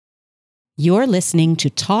You're listening to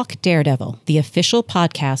Talk Daredevil, the official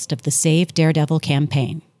podcast of the Save Daredevil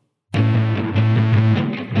campaign.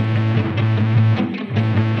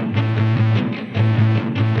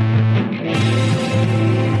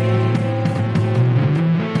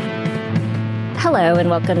 Hello, and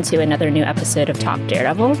welcome to another new episode of Talk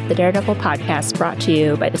Daredevil, the Daredevil podcast brought to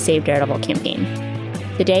you by the Save Daredevil campaign.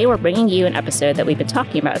 Today, we're bringing you an episode that we've been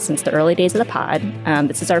talking about since the early days of the pod.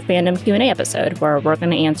 This is our fandom Q&A episode, where we're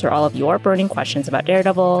going to answer all of your burning questions about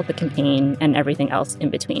Daredevil, the campaign, and everything else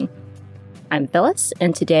in between. I'm Phyllis,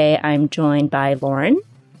 and today I'm joined by Lauren.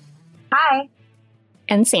 Hi.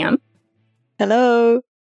 And Sam. Hello.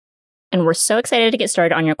 And we're so excited to get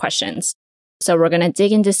started on your questions. So we're going to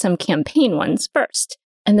dig into some campaign ones first.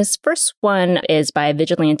 And this first one is by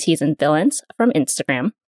Vigilantes and Villains from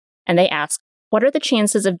Instagram. And they ask, what are the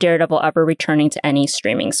chances of Daredevil ever returning to any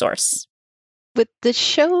streaming source? With the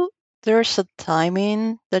show, there's a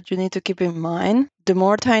timing that you need to keep in mind. The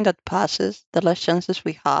more time that passes, the less chances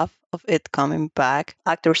we have of it coming back.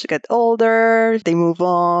 Actors get older, they move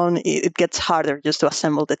on, it gets harder just to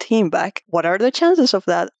assemble the team back. What are the chances of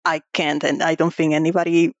that? I can't, and I don't think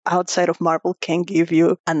anybody outside of Marvel can give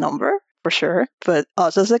you a number. For sure. But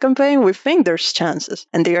us as a campaign, we think there's chances.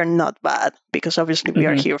 And they are not bad, because obviously we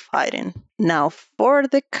are here fighting. Now, for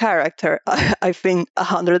the character, I think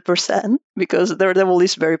 100%, because Daredevil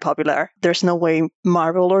is very popular. There's no way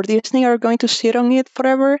Marvel or Disney are going to sit on it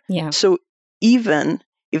forever. Yeah. So even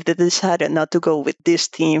if they decided not to go with this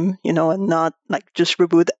team, and not just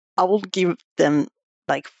reboot, I will give them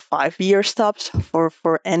 5 years tops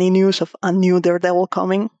for any news of a new Daredevil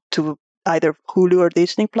coming to either Hulu or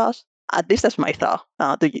Disney Plus. At least that's my thought.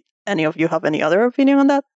 Do any of you have any other opinion on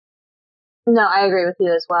that? No, I agree with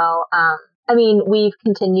you as well. We've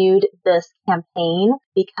continued this campaign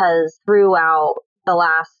because throughout the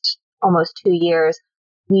last almost 2 years,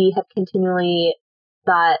 we have continually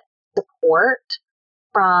got support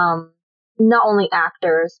from not only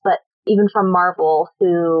actors, but even from Marvel,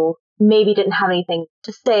 who maybe didn't have anything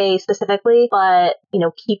to say specifically, but,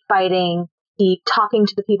 keep fighting, keep talking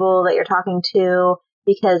to the people that you're talking to,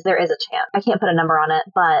 because there is a chance. I can't put a number on it,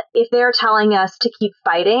 but if they're telling us to keep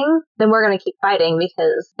fighting, then we're going to keep fighting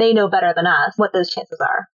because they know better than us what those chances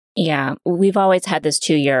are. Yeah, we've always had this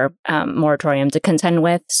 2-year moratorium to contend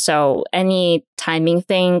with, so any timing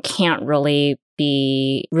thing can't really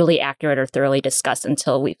be really accurate or thoroughly discussed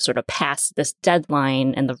until we've sort of passed this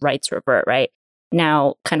deadline and the rights revert, right?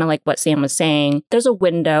 Now, kind of like what Sam was saying, there's a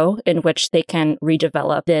window in which they can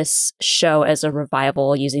redevelop this show as a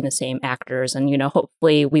revival using the same actors. And,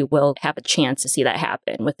 hopefully we will have a chance to see that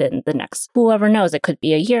happen within the next, whoever knows, it could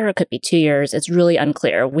be a year, it could be 2 years. It's really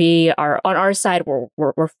unclear. We are on our side,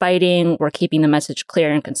 we're fighting, we're keeping the message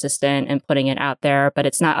clear and consistent and putting it out there, but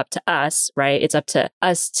it's not up to us, right? It's up to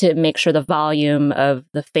us to make sure the volume of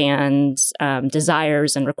the fans'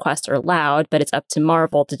 desires and requests are loud, but it's up to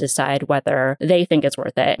Marvel to decide whether they think it's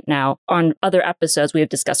worth it. Now, on other episodes, we have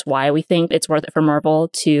discussed why we think it's worth it for Marvel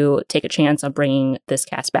to take a chance on bringing this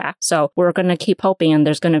cast back. So we're going to keep hoping, and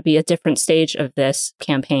there's going to be a different stage of this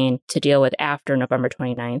campaign to deal with after November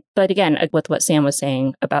 29th. But again, with what Sam was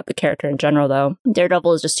saying about the character in general, though,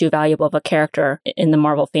 Daredevil is just too valuable of a character in the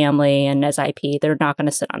Marvel family and as IP. They're not going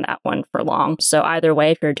to sit on that one for long. So either way,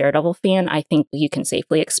 if you're a Daredevil fan, I think you can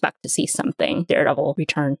safely expect to see something Daredevil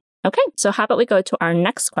return. Okay, so how about we go to our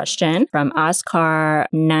next question from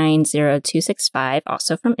Oscar90265,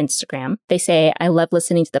 also from Instagram. They say, I love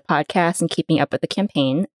listening to the podcast and keeping up with the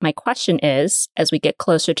campaign. My question is, as we get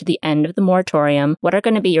closer to the end of the moratorium, what are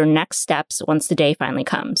going to be your next steps once the day finally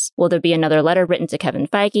comes? Will there be another letter written to Kevin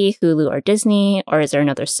Feige, Hulu, or Disney? Or is there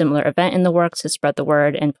another similar event in the works to spread the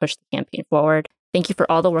word and push the campaign forward? Thank you for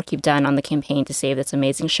all the work you've done on the campaign to save this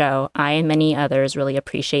amazing show. I and many others really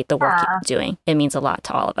appreciate the work you're doing. It means a lot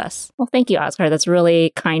to all of us. Well, thank you, Oscar. That's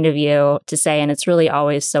really kind of you to say, and it's really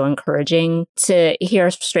always so encouraging to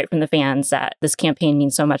hear straight from the fans that this campaign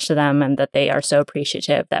means so much to them and that they are so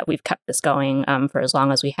appreciative that we've kept this going for as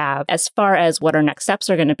long as we have. As far as what our next steps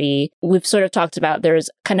are going to be, we've sort of talked about there's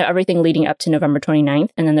kind of everything leading up to November 29th,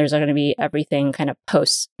 and then there's going to be everything kind of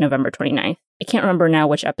post November 29th. I can't remember now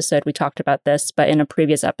which episode we talked about this, but in a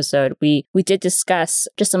previous episode, we did discuss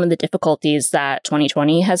just some of the difficulties that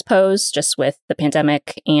 2020 has posed just with the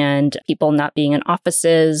pandemic and people not being in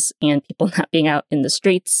offices and people not being out in the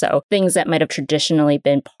streets. So things that might have traditionally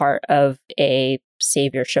been part of a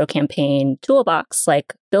Save Your Show campaign toolbox,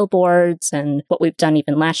 like billboards and what we've done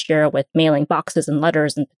even last year with mailing boxes and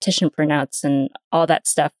letters and petition printouts and all that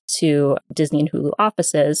stuff to Disney and Hulu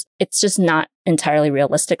offices, it's just not entirely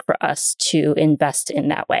realistic for us to invest in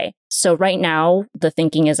that way. So right now, the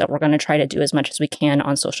thinking is that we're going to try to do as much as we can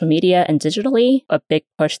on social media and digitally. A big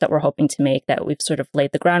push that we're hoping to make that we've sort of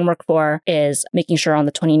laid the groundwork for is making sure on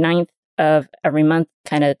the 29th of every month,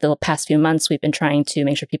 kind of the past few months, we've been trying to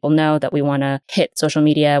make sure people know that we want to hit social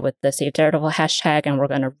media with the Save Daredevil hashtag. And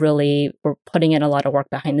we're putting in a lot of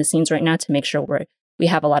work behind the scenes right now to make sure we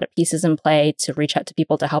have a lot of pieces in play to reach out to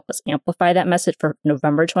people to help us amplify that message for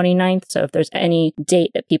November 29th. So if there's any date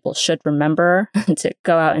that people should remember to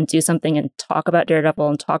go out and do something and talk about Daredevil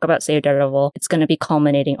and talk about Save Daredevil, it's going to be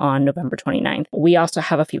culminating on November 29th. We also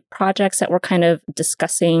have a few projects that we're kind of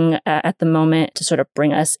discussing at the moment to sort of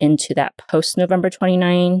bring us into that post-November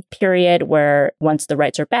 29 period where once the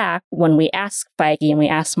rights are back, when we ask Feige and we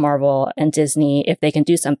ask Marvel and Disney if they can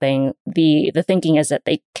do something, the thinking is that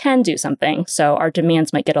they can do something. So our demands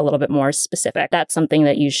might get a little bit more specific. That's something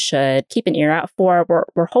that you should keep an ear out for.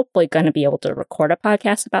 We're hopefully going to be able to record a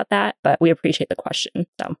podcast about that, but we appreciate the question.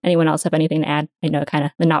 So anyone else have anything to add? I know kind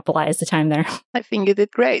of monopolized the time there. I think you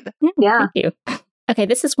did great. Yeah. Thank you. Okay,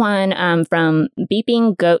 this is one from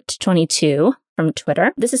Beeping Goat 22 from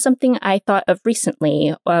Twitter. This is something I thought of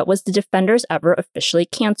recently. Was the Defenders ever officially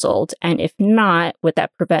canceled? And if not, would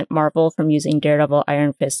that prevent Marvel from using Daredevil,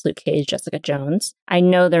 Iron Fist, Luke Cage, Jessica Jones? I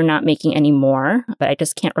know they're not making any more, but I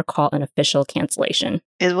just can't recall an official cancellation.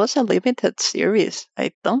 It was a limited series.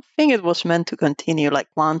 I don't think it was meant to continue like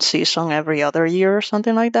one season every other year or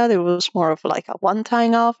something like that. It was more of like a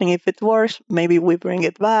one-time off, and if it works, maybe we bring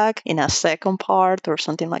it back in a second part or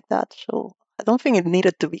something like that. So I don't think it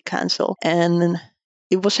needed to be canceled. And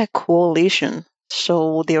it was a coalition.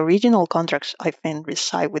 So the original contracts, I think,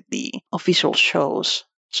 reside with the official shows.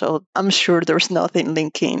 So I'm sure there's nothing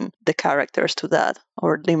linking the characters to that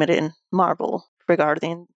or limiting Marvel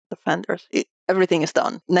regarding Defenders. Everything is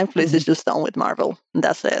done. Netflix is just done with Marvel. And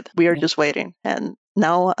that's it. We are just waiting. And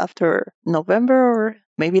now after November or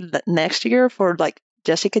maybe next year for like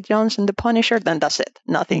Jessica Jones and The Punisher, then that's it.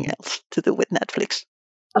 Nothing else to do with Netflix.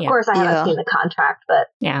 Of course, I haven't seen the contract, but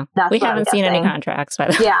we haven't seen any contracts, by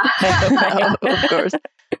the way. Yeah, of course.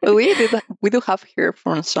 But we do have here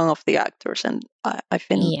from some of the actors, and I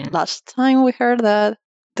think last time we heard that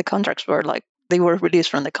the contracts were like they were released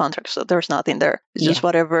from the contract, so there's nothing there. It's just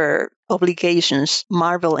whatever obligations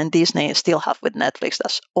Marvel and Disney still have with Netflix.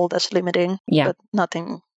 That's all that's limiting, but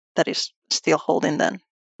nothing that is still holding them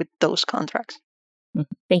with those contracts.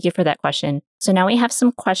 Thank you for that question. So now we have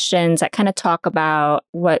some questions that kind of talk about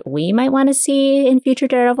what we might want to see in future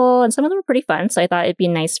Daredevil, and some of them are pretty fun, so I thought it'd be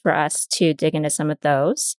nice for us to dig into some of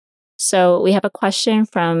those. So we have a question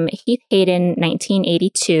from Heath Hayden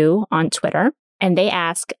 1982 on Twitter, and they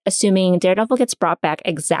ask, assuming Daredevil gets brought back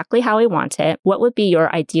exactly how we want it, what would be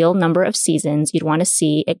your ideal number of seasons you'd want to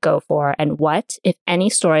see it go for, and what, if any,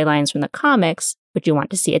 storylines from the comics would you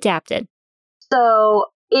want to see adapted? So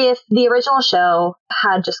if the original show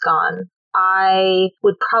had just gone, I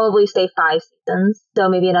would probably say 5 seasons, so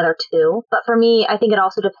maybe another 2. But for me, I think it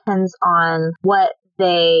also depends on what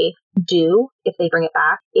they do if they bring it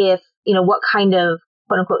back. If, what kind of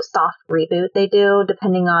quote unquote soft reboot they do,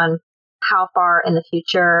 depending on how far in the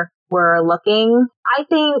future we're looking. I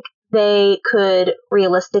think they could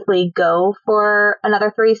realistically go for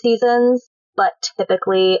another 3 seasons, but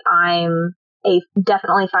typically I'm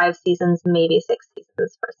definitely 5 seasons, maybe 6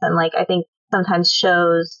 seasons person. Like, I think sometimes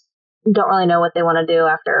shows don't really know what they want to do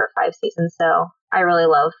after 5 seasons. So I really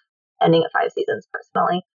love ending at 5 seasons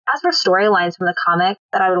personally. As for storylines from the comic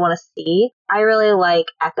that I would want to see, I really like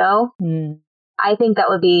Echo. I think that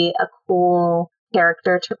would be a cool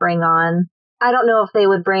character to bring on. I don't know if they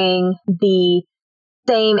would bring the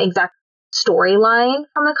same exact storyline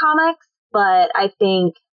from the comics, but I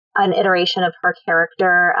think an iteration of her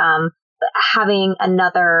character, having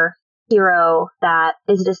another hero that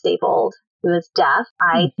is disabled who is deaf,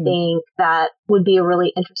 I think that would be a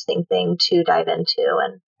really interesting thing to dive into.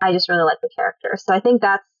 And I just really like the character. So I think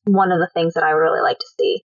that's one of the things that I would really like to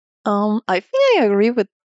see. I think I agree with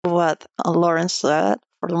what Lauren said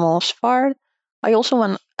for the most part. I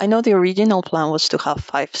know the original plan was to have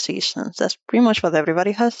 5 seasons. That's pretty much what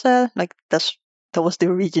everybody has said. Like, that was the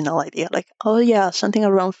original idea. Like, something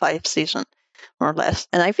around 5 seasons. More or less.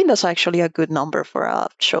 And I think that's actually a good number for a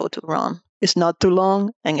show to run. It's not too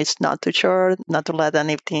long and it's not too short, not to let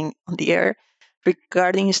anything on the air.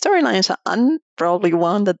 Regarding storylines, I'm probably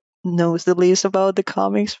one that knows the least about the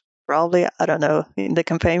comics. Probably, I don't know, in the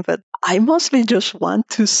campaign, but I mostly just want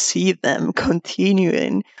to see them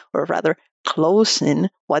continuing, or rather, closing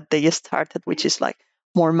what they started, which is like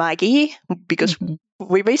more Maggie, because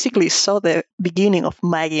we basically saw the beginning of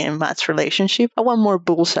Maggie and Matt's relationship. I want more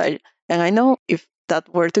Bullseye. And I know if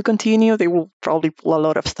that were to continue, they will probably pull a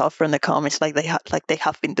lot of stuff from the comics like they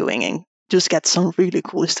have been doing, and just get some really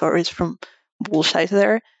cool stories from Bullseye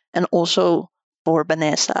there. And also for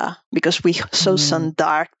Vanessa, because we saw some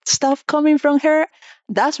dark stuff coming from her.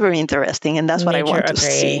 That's very interesting, and that's what I want to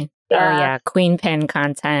see. Oh yeah, Queen Pin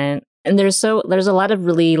content. And there's a lot of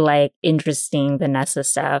really like interesting Vanessa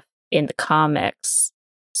stuff in the comics.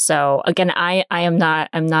 So again, I'm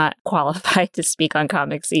not qualified to speak on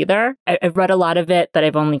comics either. I've read a lot of it, but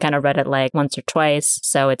I've only kind of read it like once or twice.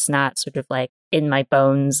 So it's not sort of like in my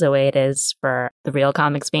bones the way it is for the real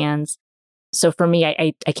comics fans. So for me,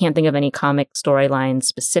 I can't think of any comic storylines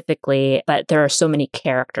specifically, but there are so many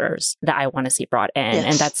characters that I want to see brought in. Yes.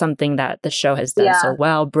 And that's something that the show has done so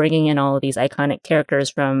well, bringing in all of these iconic characters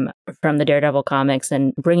from the Daredevil comics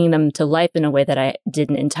and bringing them to life in a way that I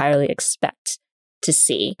didn't entirely expect to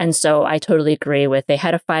see. And so I totally agree with, they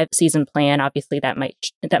had a 5-season plan. Obviously that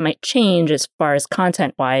might change as far as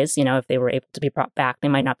content wise. You know, if they were able to be brought back, they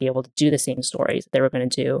might not be able to do the same stories they were going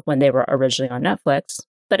to do when they were originally on Netflix.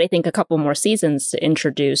 But I think a couple more seasons to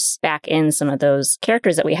introduce back in some of those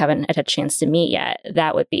characters that we haven't had a chance to meet yet,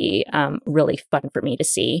 that would be really fun for me to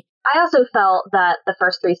see. I also felt that the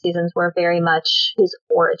first 3 seasons were very much his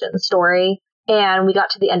origin story. And we got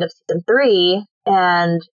to the end of season 3,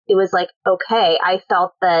 and it was like, okay, I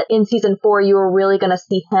felt that in season 4, you were really going to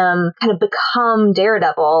see him kind of become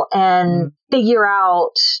Daredevil and figure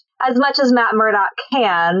out, as much as Matt Murdock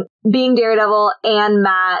can, being Daredevil and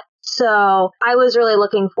Matt. So I was really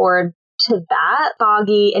looking forward to that,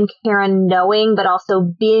 Foggy and Karen knowing, but also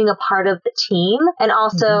being a part of the team. And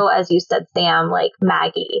also, as you said, Sam, like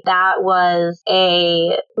Maggie, that was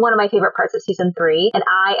one of my favorite parts of season 3. And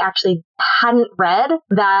I actually hadn't read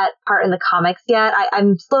that part in the comics yet.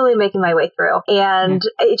 I'm slowly making my way through. And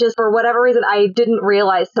it just, for whatever reason, I didn't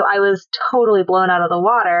realize. So I was totally blown out of the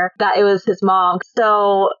water that it was his mom.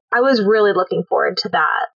 So I was really looking forward to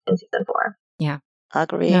that in season 4. Yeah.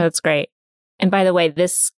 Agree. No, that's great. And by the way,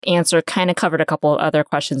 this answer kind of covered a couple of other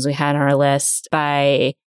questions we had on our list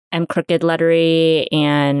by M. Crooked Lettery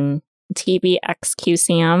and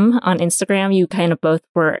TBXQSam on Instagram. You kind of both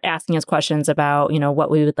were asking us questions about, you know, what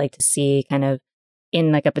we would like to see kind of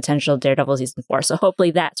in like a potential Daredevil season 4. So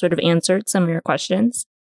hopefully that sort of answered some of your questions.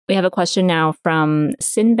 We have a question now from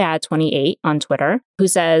Sinbad28 on Twitter, who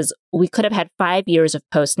says, we could have had 5 years of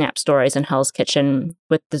post-snap stories in Hell's Kitchen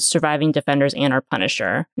with the surviving Defenders and our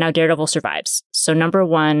Punisher. Now Daredevil survives. So number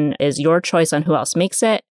 1 is your choice on who else makes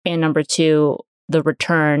it. And number 2, the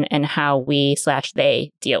return and how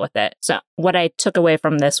we/they deal with it. So what I took away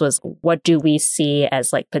from this was, what do we see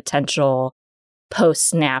as like potential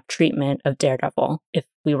post-snap treatment of Daredevil if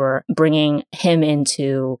we were bringing him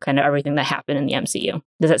into kind of everything that happened in the MCU?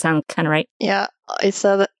 Does that sound kind of right? Yeah, I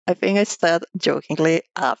think I said jokingly,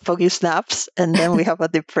 Foggy snaps, and then we have a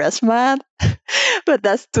depressed man. But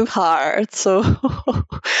that's too hard. So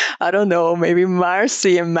I don't know, maybe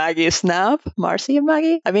Marcy and Maggie snap? Marcy and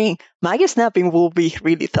Maggie? I mean, Maggie snapping will be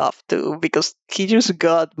really tough too, because he just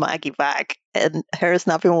got Maggie back, and her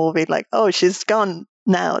snapping will be like, oh, she's gone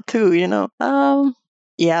now too, you know.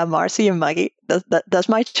 Yeah, Marcy and Maggie. That's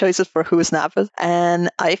my choices for who snaps.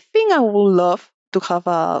 And I think I would love to have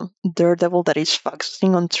a Daredevil that is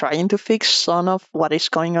focusing on trying to fix some of what is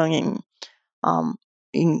going on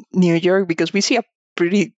in New York, because we see a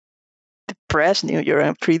pretty depressed New York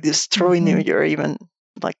and pretty destroyed New York, even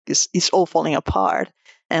like it's all falling apart.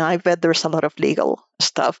 And I bet there's a lot of legal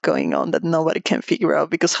stuff going on that nobody can figure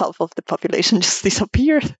out because half of the population just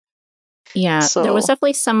disappeared. Yeah, so there was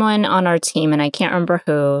definitely someone on our team, and I can't remember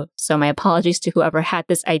who. So my apologies to whoever had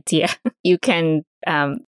this idea. You can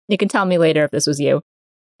tell me later if this was you.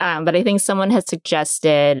 But I think someone has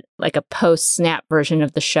suggested like a post-snap version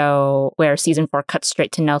of the show where season 4 cuts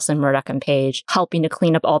straight to Nelson, Murdock, and Page helping to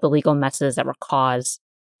clean up all the legal messes that were caused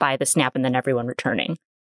by the snap and then everyone returning.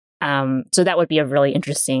 So that would be a really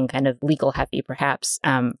interesting kind of legal heavy, perhaps,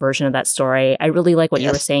 version of that story. I really like what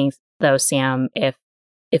you were saying, though, Sam.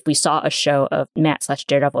 If we saw a show of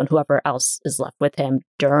Matt/Daredevil and whoever else is left with him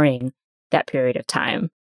during that period of time.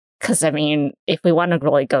 Because, I mean, if we want to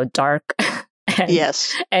really go dark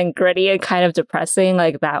and gritty and kind of depressing,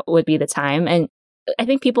 like that would be the time. And I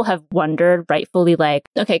think people have wondered, rightfully, like,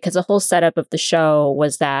 okay, because the whole setup of the show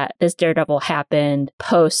was that this Daredevil happened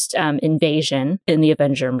post invasion in the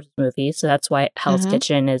Avengers movie. So that's why Hell's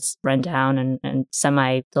Kitchen is run down and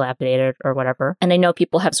semi-dilapidated or whatever. And I know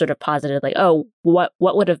people have sort of posited, like, oh, what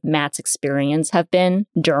would have Matt's experience have been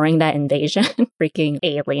during that invasion? Freaking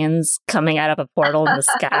aliens coming out of a portal in the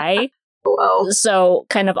sky. Whoa. So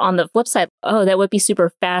kind of on the flip side, that would be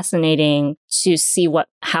super fascinating to see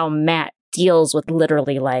how Matt deals with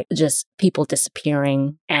literally like just people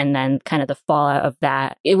disappearing and then kind of the fallout of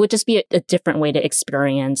that. It would just be a different way to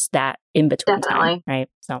experience that in between time, right?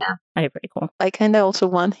 So that'd be pretty cool. I kind of also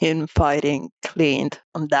want him fighting Clint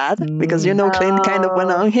on that because, Clint kind of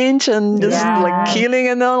went unhinged and just like killing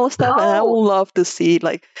and all stuff. And I would love to see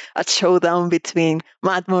like a showdown between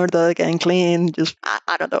Matt Murdock and Clint. Just,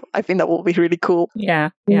 I don't know. I think that would be really cool.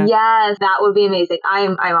 Yeah. Yes, that would be amazing.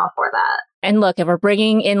 I'm all for that. And look, if we're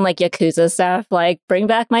bringing in like Yakuza stuff, like bring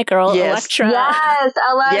back my girl Elektra. Yes,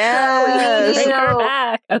 Elektra. Yes. Bring her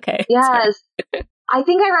back. Okay. Yes. I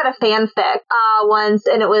think I read a fanfic once,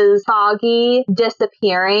 and it was Foggy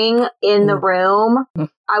disappearing in the room.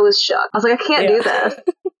 I was shook. I was like, I can't do this.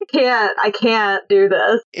 I can't do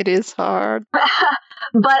this. It is hard.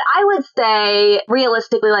 But I would say,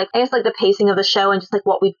 realistically, like, I guess, like, the pacing of the show and just, like,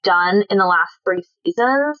 what we've done in the last 3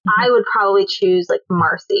 seasons, I would probably choose, like,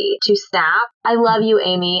 Marcy to snap. I love you,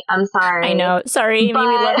 Amy. I'm sorry. I know. Sorry, Amy, we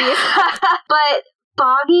love you. But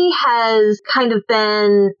Foggy has kind of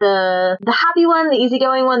been the happy one, the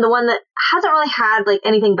easygoing one, the one that hasn't really had like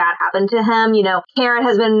anything bad happen to him. Karen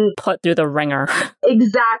has been put through the ringer.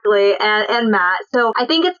 Exactly, and Matt. So I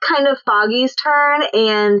think it's kind of Foggy's turn,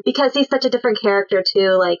 and because he's such a different character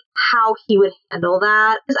too, like how he would handle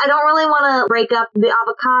that. Because I don't really want to break up the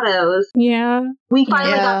avocados. Yeah. We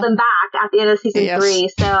finally got them back at the end of season 3,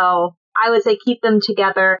 so I would say keep them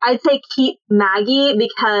together. I'd say keep Maggie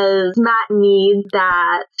because Matt needs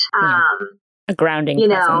that, a grounding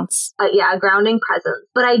presence. A grounding presence.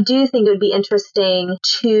 But I do think it would be interesting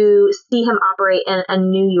to see him operate in a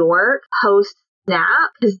New York post Snap,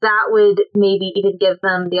 because that would maybe even give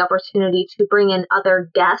them the opportunity to bring in other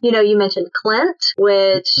guests. You mentioned Clint,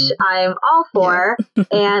 which I'm all for,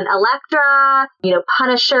 and Elektra,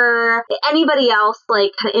 Punisher, anybody else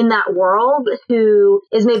like in that world who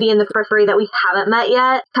is maybe in the periphery that we haven't met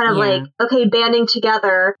yet, kind of like, okay, banding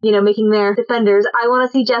together, making their defenders. I want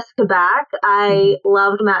to see Jessica back. I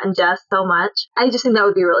loved Matt and Jess so much. I just think that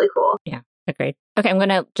would be really cool. Yeah, agreed. Okay, I'm going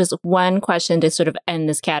to just one question to sort of end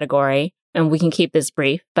this category. And we can keep this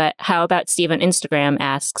brief, but how about Steve on Instagram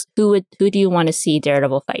asks, who do you want to see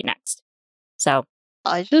Daredevil fight next? So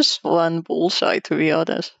I just want Bullseye, to be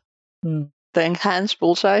honest. The enhanced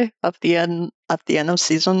Bullseye at the end of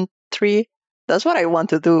season 3. That's what I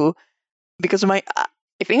want to do, because I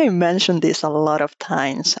think I mentioned this a lot of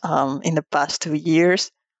times in the past 2 years.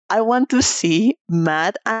 I want to see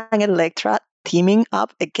Matt and Elektra teaming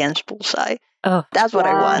up against Bullseye. Oh, that's what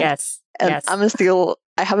I want. Yes. And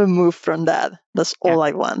I haven't moved from that. That's all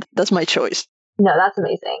I want. That's my choice. No, that's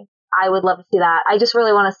amazing. I would love to see that. I just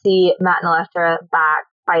really want to see Matt and Elektra back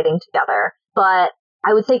fighting together. But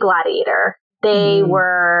I would say Gladiator. They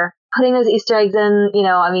were putting those Easter eggs in,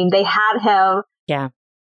 they had him. Yeah.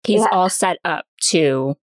 He's all set up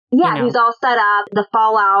too. Yeah, he's all set up. The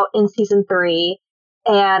fallout in season 3.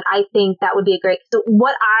 And I think that would be a great... So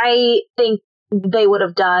what I think they would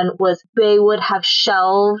have done was they would have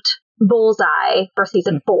shelved Bullseye for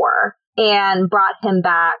season 4 and brought him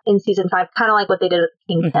back in season 5, kind of like what they did with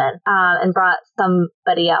Kingpin, and brought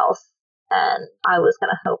somebody else. And I was going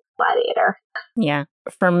to hope Gladiator. Yeah.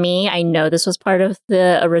 For me, I know this was part of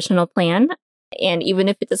the original plan. And even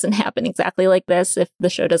if it doesn't happen exactly like this, if the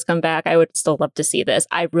show does come back, I would still love to see this.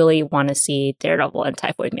 I really want to see Daredevil and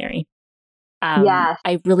Typhoid Mary. Yes.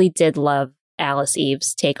 I really did love Alice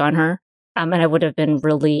Eve's take on her. And I would have been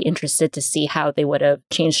really interested to see how they would have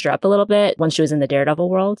changed her up a little bit when she was in the Daredevil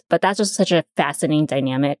world. But that's just such a fascinating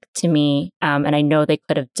dynamic to me. And I know they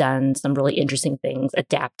could have done some really interesting things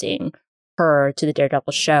adapting her to the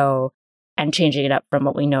Daredevil show and changing it up from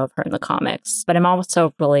what we know of her in the comics. But I'm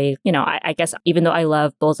also really, I guess even though I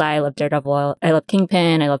love Bullseye, I love Daredevil, I love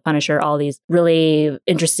Kingpin, I love Punisher, all these really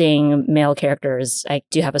interesting male characters, I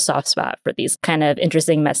do have a soft spot for these kind of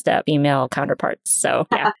interesting, messed up female counterparts. So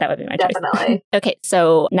yeah, that would be my choice. Definitely. Okay,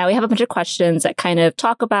 so now we have a bunch of questions that kind of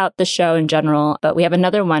talk about the show in general, but we have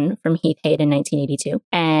another one from Heath Haid in 1982.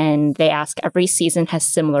 And they ask, every season has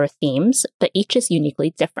similar themes, but each is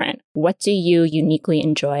uniquely different. What do you uniquely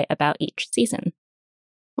enjoy about each season?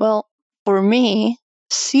 Well, for me,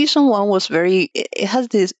 season 1 was it has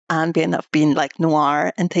this ambient of being like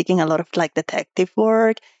noir and taking a lot of like detective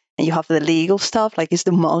work. and you have the legal stuff. Like, it's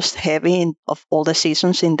the most heavy of all the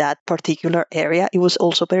seasons in that particular area. It was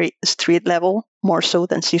also very street level, more so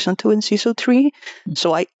than season 2 and season 3.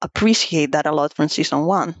 So I appreciate that a lot from season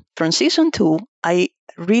 1. From season 2, I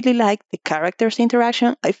really like the characters'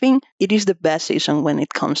 interaction. I think it is the best season when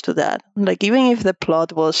it comes to that. Like, even if the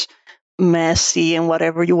plot was messy and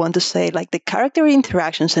whatever you want to say, like the character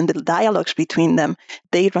interactions and the dialogues between them,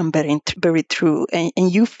 they run very true, and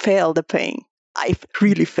you feel the pain. I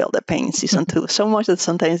really felt the pain in season 2 so much that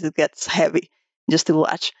sometimes it gets heavy just to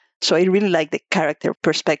watch. So I really like the character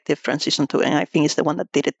perspective from season 2, and I think it's the one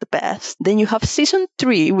that did it the best. Then you have season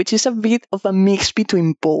 3, which is a bit of a mix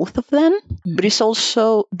between both of them, but it's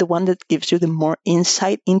also the one that gives you the more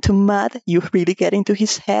insight into Matt. You really get into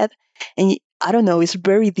his head, and I don't know, it's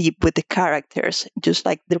very deep with the characters, just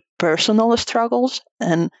like their personal struggles,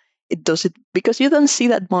 and it does it because you don't see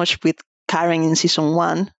that much with Karen in season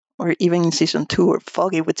 1, or even in season 2, or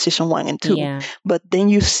Foggy with season 1 and 2. Yeah. But then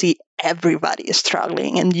you see everybody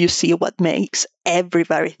struggling, and you see what makes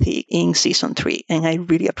everybody thick in season 3, and I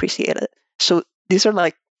really appreciate it. So these are,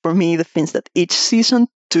 like, for me, the things that each season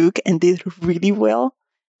took and did really well.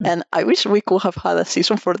 And I wish we could have had a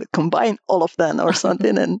season for the combine all of them or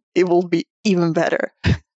something, and it will be even better.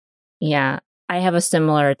 Yeah. I have a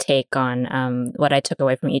similar take on what I took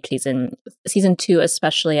away from each season. Season 2,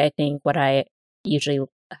 especially, I think what I usually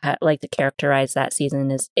like to characterize that season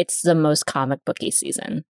is it's the most comic booky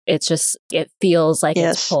season. It's just, it feels like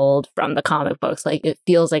it's pulled from the comic books. Like, it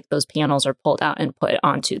feels like those panels are pulled out and put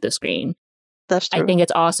onto the screen. That's true. I think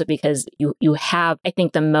it's also because you have, I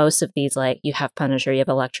think the most of these, like, you have Punisher, you have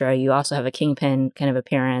Elektra, you also have a Kingpin kind of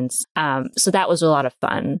appearance. So that was a lot of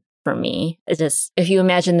fun for me. It's just, if you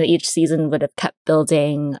imagine that each season would have kept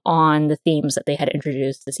building on the themes that they had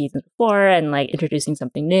introduced the seasons before, and like introducing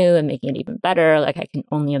something new and making it even better, like, I can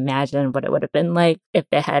only imagine what it would have been like if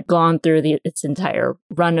it had gone through its entire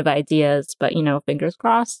run of ideas. But, you know, fingers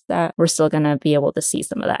crossed that we're still going to be able to see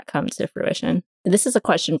some of that come to fruition. This is a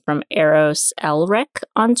question from Eros Elric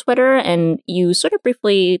on Twitter, and you sort of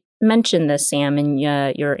briefly mentioned this, Sam, in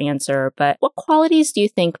your answer, but what qualities do you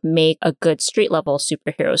think make a good street-level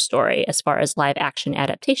superhero story as far as live-action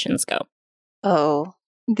adaptations go? Oh,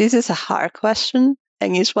 this is a hard question,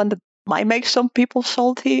 and it's one that might make some people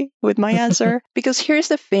salty with my answer. Because here's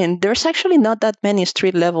the thing, there's actually not that many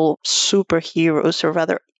street-level superheroes, or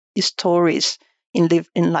rather stories in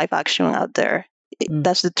live action out there.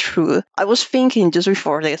 That's the truth. I was thinking just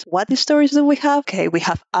before this, what stories do we have? Okay, we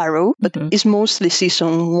have Arrow, but it's mostly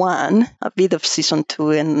season 1, a bit of season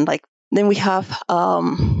 2, and like then we have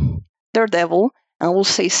Daredevil. I will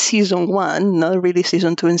say season 1, not really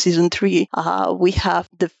season 2 and season 3. We have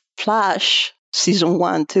The Flash, season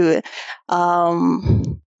 1 too.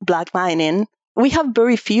 Black Lightning. We have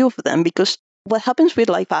very few of them because what happens with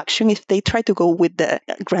live action if they try to go with the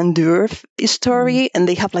grandeur story and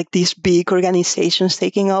they have like these big organizations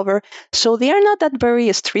taking over. So they are not that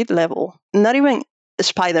very street level. Not even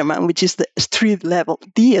Spider-Man, which is the street level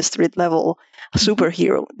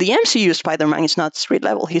superhero. The MCU Spider-Man is not street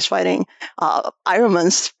level. He's fighting Iron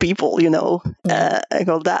Man's people, and all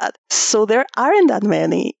that. So there aren't that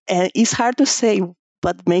many. And it's hard to say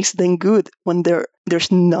what makes them good when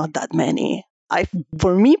there's not that many.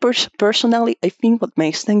 For me personally, I think what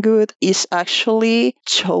makes them good is actually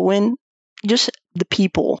showing just the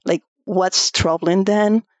people, like what's troubling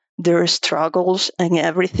them, their struggles and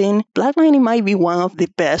everything. Black Lightning might be one of the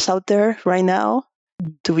best out there right now.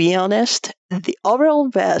 To be honest, the overall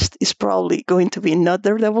best is probably going to be not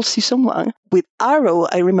Daredevil season 1. With Arrow,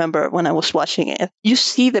 I remember when I was watching it, you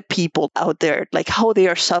see the people out there, like how they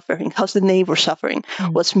are suffering, how's the neighbor suffering,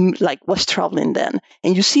 what's troubling them.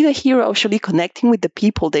 And you see the hero actually connecting with the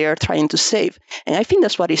people they are trying to save. And I think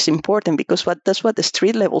that's what is important, because that's what the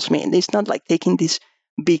street levels mean. It's not like taking this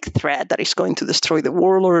big threat that is going to destroy the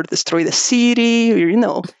world or destroy the city,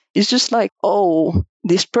 or, it's just like, oh,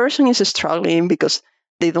 this person is struggling because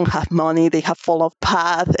they don't have money, they have fallen off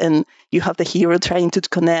path, and you have the hero trying to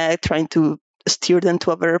connect, trying to steer them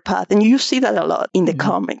to a better path. And you see that a lot in the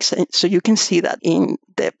comics. And so you can see that in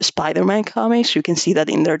the Spider-Man comics, you can see that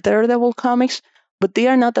in their Daredevil comics, but they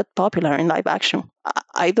are not that popular in live action.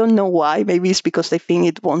 I don't know why. Maybe it's because they think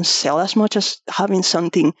it won't sell as much as having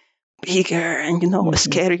something bigger and,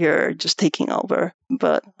 scarier just taking over.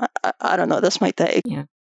 But I don't know. That's my take. Yeah.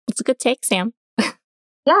 It's a good take, Sam.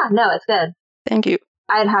 Yeah, no, it's good. Thank you.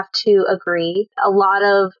 I'd have to agree. A lot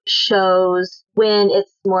of shows, when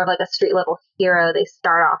it's more of like a street level hero, they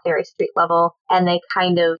start off very street level and they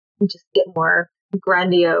kind of just get more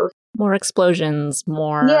grandiose. More explosions,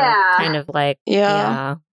 more kind of like,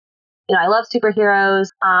 Yeah, I love superheroes.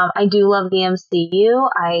 I do love the MCU.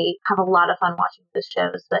 I have a lot of fun watching those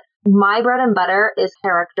shows, but my bread and butter is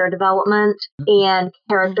character development and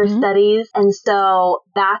character studies. And so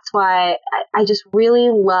that's why I just really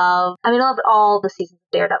love, I loved all the seasons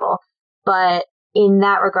of Daredevil, but in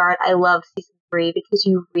that regard, I love season 3 because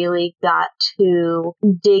you really got to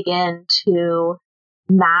dig into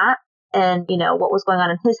Matt and, what was going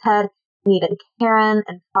on in his head, and even Karen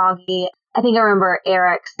and Foggy. I think I remember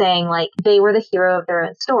Eric saying, they were the hero of their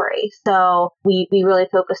own story. So we really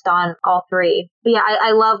focused on all 3. But yeah,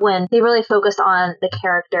 I love when they really focus on the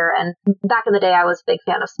character. And back in the day, I was a big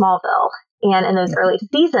fan of Smallville. And in those early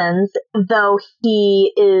seasons, though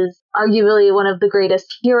he is arguably one of the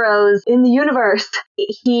greatest heroes in the universe,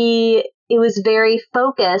 it was very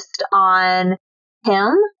focused on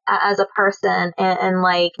him as a person. And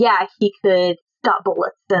he could stop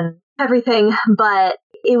bullets and everything, but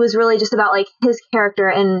it was really just about his character,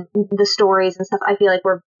 and the stories and stuff I feel like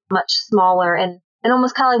were much smaller and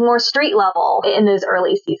almost kind of more street level in those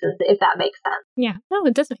early seasons, if that makes sense. Yeah, no,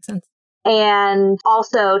 it does make sense. And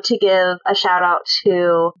also to give a shout out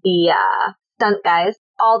to the stunt guys,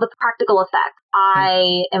 all the practical effects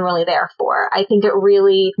I am really there for. I think it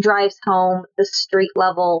really drives home the street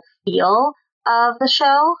level feel of the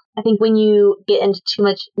show. I think when you get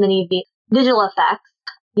into many of the visual effects,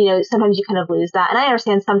 sometimes you kind of lose that. And I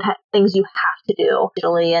understand sometimes things you have to do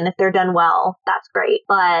digitally, and if they're done well, that's great.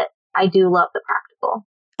 But I do love the practical.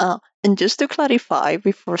 And just to clarify,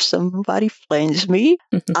 before somebody flames me,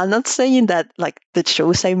 I'm not saying that the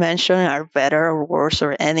shows I mentioned are better or worse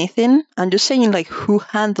or anything. I'm just saying who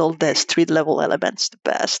handled the street level elements the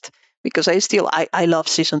best. Because I love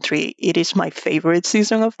season 3. It is my favorite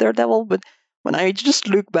season of Daredevil, but when I just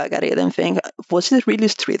look back at it and think, was it really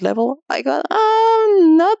street level? I got,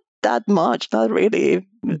 not that much, not really.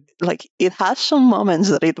 It has some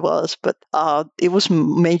moments that it was, but it was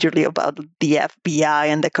majorly about the FBI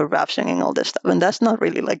and the corruption and all this stuff. And that's not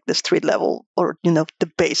really the street level or,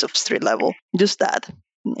 the base of street level. Just that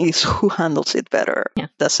is who handles it better. Yeah.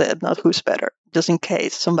 That's it, not who's better. Just in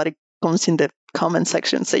case somebody comes in the comment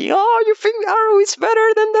section saying, "Oh, you think Arrow is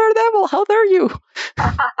better than Daredevil? How dare you?"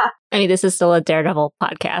 This is still a Daredevil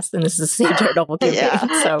podcast, and this is a Daredevil campaign.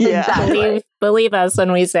 So exactly. believe us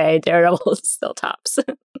when we say Daredevil is still tops.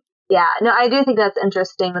 Yeah, no, I do think that's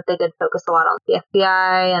interesting that they did focus a lot on the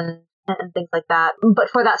FBI and things like that. But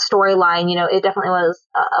for that storyline, it definitely was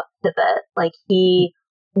a pivot. He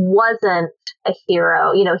wasn't a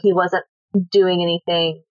hero. He wasn't doing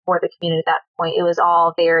anything for the community at that point. It was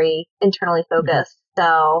all very internally focused.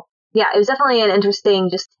 So yeah, it was definitely an interesting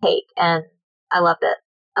just take, and I loved it.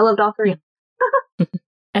 I loved all 3.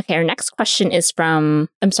 Okay, our next question is from,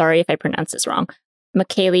 I'm sorry if I pronounce this wrong,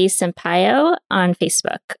 Michaeli Sampaio on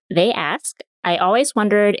Facebook. They ask, I always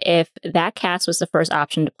wondered if that cast was the first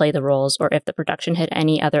option to play the roles or if the production had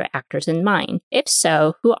any other actors in mind. If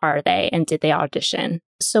so, who are they and did they audition?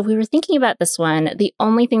 So we were thinking about this one. The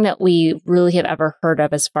only thing that we really have ever heard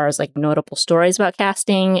of as far as notable stories about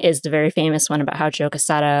casting is the very famous one about how Joe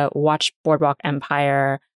Quesada watched Boardwalk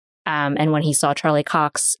Empire and when he saw Charlie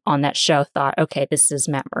Cox on that show, thought, okay, this is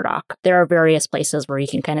Matt Murdock. There are various places where you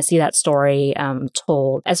can kind of see that story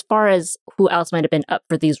told. As far as who else might have been up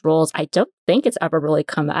for these roles, I don't think it's ever really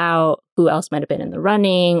come out who else might have been in the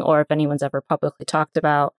running or if anyone's ever publicly talked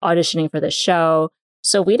about auditioning for the show.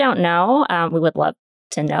 So we don't know. We would love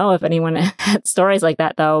to know if anyone had stories like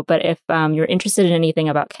that, though. But if you're interested in anything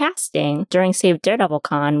about casting, during Save Daredevil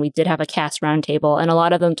Con, we did have a cast roundtable, and a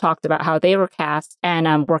lot of them talked about how they were cast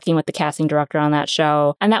and working with the casting director on that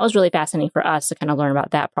show. And that was really fascinating for us to kind of learn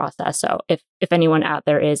about that process. So if anyone out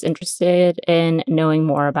there is interested in knowing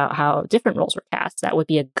more about how different roles were cast, that would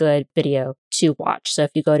be a good video to watch. So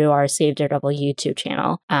if you go to our Save Daredevil YouTube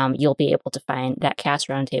channel, you'll be able to find that cast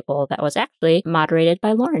roundtable that was actually moderated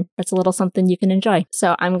by Lauren. That's a little something you can enjoy.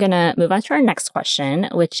 So I'm going to move on to our next question,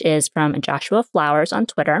 which is from Joshua Flowers on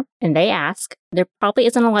Twitter. And they ask, there probably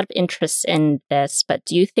isn't a lot of interest in this, but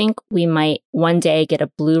do you think we might one day get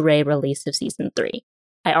a Blu-ray release of season 3?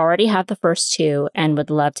 I already have the first 2 and would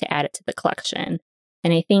love to add it to the collection.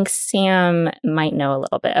 And I think Sam might know a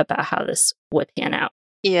little bit about how this would pan out.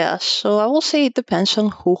 Yeah, so I will say it depends on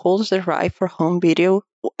who holds the right for home video.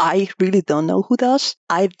 I really don't know who does.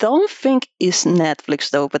 I don't think it's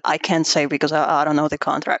Netflix though, but I can't say because I don't know the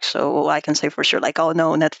contract. So I can say for sure, oh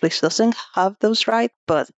no, Netflix doesn't have those rights.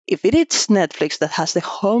 But if it is Netflix that has the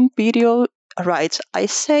home video rights, I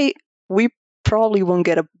say we probably won't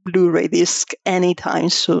get a Blu-ray disc anytime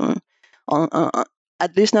soon.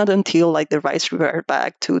 At least not until like the rights revert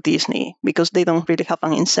back to Disney, because they don't really have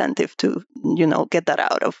an incentive to, get that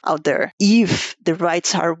out there. If the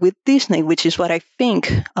rights are with Disney, which is what I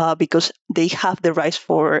think, because they have the rights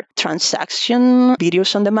for transaction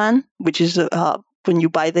videos on demand, which is when you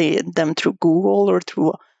buy them through Google or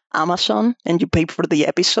through Amazon and you pay for the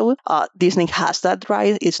episode. Disney has that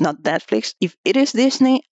right. It's not Netflix. If it is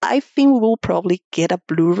Disney, I think we will probably get a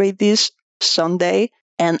Blu-ray this Sunday.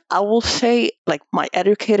 And I will say, like, my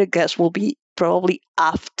educated guess will be probably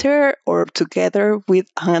after or together with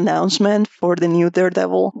an announcement for the new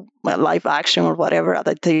Daredevil live action or whatever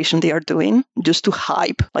adaptation they are doing, just to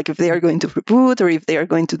hype. Like if they are going to reboot or if they are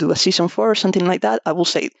going to do a season 4 or something like that, I will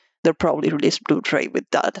say they'll probably release Blu-ray with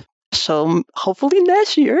that. So hopefully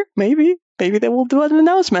next year, maybe they will do an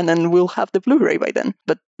announcement and we'll have the Blu-ray by then.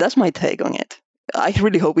 But that's my take on it. I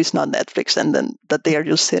really hope it's not Netflix and then that they are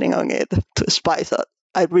just sitting on it to spice up.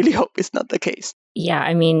 I really hope it's not the case. Yeah,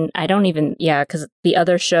 I mean, because the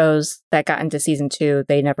other shows that got into season 2,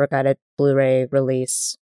 they never got a Blu-ray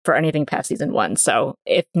release for anything past season 1. So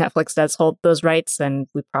if Netflix does hold those rights, then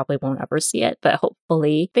we probably won't ever see it. But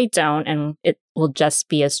hopefully they don't, and it will just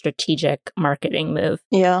be a strategic marketing move.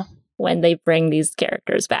 Yeah. When they bring these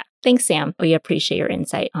characters back. Thanks, Sam. We appreciate your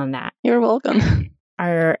insight on that. You're welcome.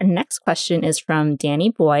 Our next question is from Danny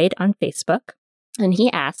Boyd on Facebook. And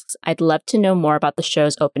he asks, I'd love to know more about the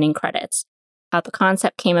show's opening credits. How the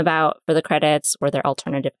concept came about for the credits, were there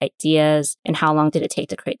alternative ideas, and how long did it take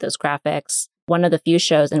to create those graphics? One of the few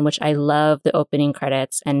shows in which I love the opening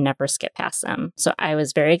credits and never skip past them. So I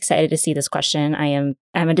was very excited to see this question. I'm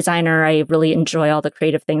a designer. I really enjoy all the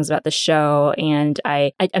creative things about the show. And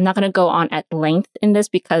I'm not going to go on at length in this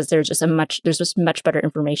because there's just much better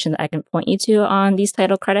information that I can point you to on these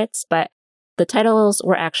title credits. But the titles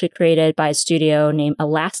were actually created by a studio named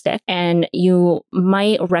Elastic, and you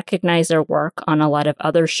might recognize their work on a lot of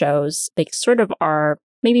other shows. They sort of are,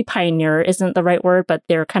 maybe pioneer isn't the right word, but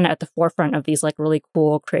they're kind of at the forefront of these like really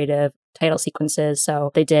cool creative title sequences.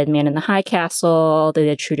 So they did Man in the High Castle, they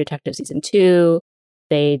did True Detective Season 2,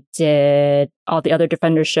 they did all the other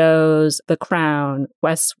Defender shows, The Crown,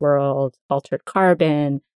 Westworld, Altered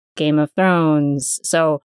Carbon, Game of Thrones.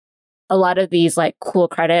 So a lot of these like cool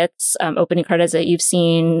credits, opening credits that you've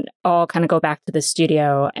seen all kind of go back to the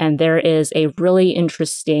studio. And there is a really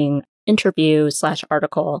interesting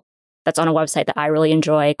interview/article that's on a website that I really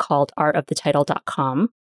enjoy called artofthetitle.com.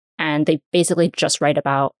 And they basically just write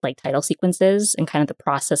about like title sequences and kind of the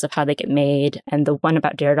process of how they get made. And the one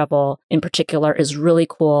about Daredevil in particular is really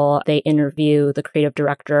cool. They interview the creative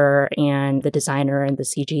director and the designer and the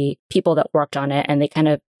CG people that worked on it. And they kind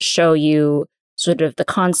of show you sort of the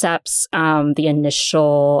concepts, the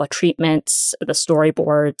initial treatments, the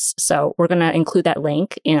storyboards. So we're going to include that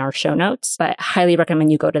link in our show notes, but I highly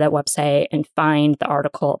recommend you go to that website and find the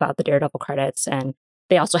article about the Daredevil credits. And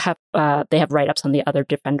they also have write-ups on the other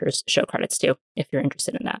Defenders show credits too, if you're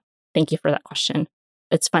interested in that. Thank you for that question.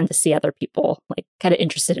 It's fun to see other people like kind of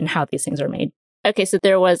interested in how these things are made. Okay, so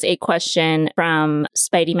there was a question from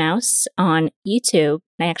Spidey Mouse on YouTube.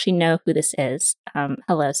 And I actually know who this is.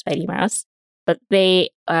 Hello, Spidey Mouse. But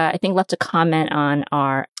they, I think, left a comment on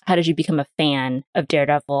our How Did You Become a Fan of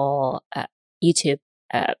Daredevil YouTube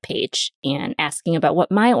page and asking about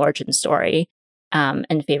what my origin story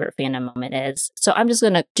and favorite fandom moment is. So I'm just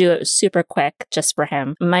going to do it super quick just for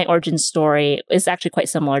him. My origin story is actually quite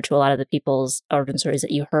similar to a lot of the people's origin stories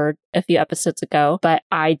that you heard a few episodes ago, but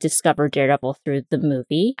I discovered Daredevil through the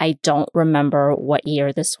movie. I don't remember what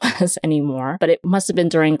year this was anymore, but it must have been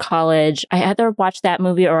during college. I either watched that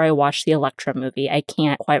movie or I watched the Elektra movie. I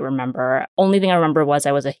can't quite remember. Only thing I remember was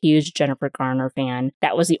I was a huge Jennifer Garner fan.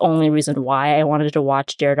 That was the only reason why I wanted to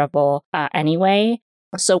watch Daredevil anyway.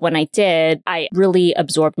 So when I did, I really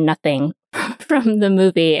absorbed nothing from the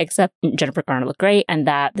movie except Jennifer Garner looked great and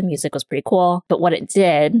that the music was pretty cool. But what it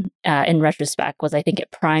did in retrospect was I think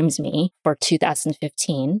it primed me for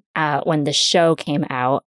 2015 when the show came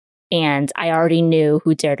out. And I already knew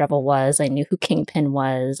who Daredevil was. I knew who Kingpin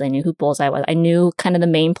was. I knew who Bullseye was. I knew kind of the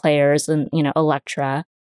main players and, Elektra.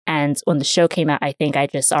 And when the show came out, I think I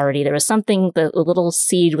just already, there was something, the little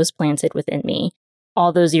seed was planted within me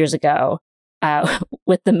all those years ago.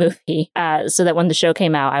 With the movie, so that when the show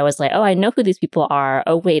came out, I was like, oh, I know who these people are.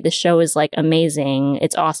 Oh, wait, the show is like amazing.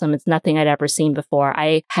 It's awesome. It's nothing I'd ever seen before.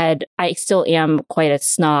 I still am quite a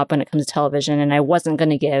snob when it comes to television, and I wasn't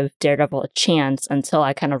going to give Daredevil a chance until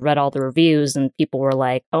I kind of read all the reviews and people were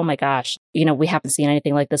like, oh my gosh, we haven't seen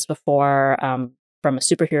anything like this before. From a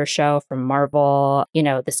superhero show, from Marvel,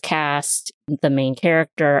 this cast, the main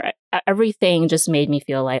character, everything just made me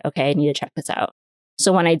feel like, okay, I need to check this out.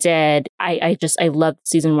 So when I did, I loved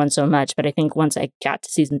season 1 so much. But I think once I got to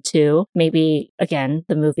season 2, maybe again,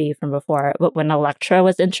 the movie from before, but when Elektra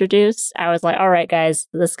was introduced, I was like, all right, guys,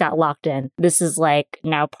 this got locked in. This is like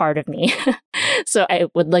now part of me. So I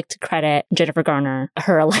would like to credit Jennifer Garner,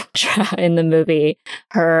 her Elektra in the movie,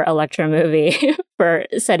 her Elektra movie for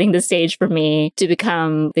setting the stage for me to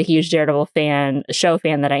become the huge Daredevil show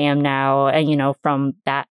fan that I am now. And,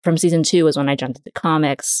 from season 2 was when I jumped into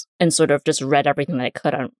comics and sort of just read everything that I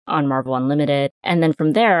could on Marvel Unlimited. And then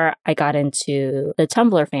from there, I got into the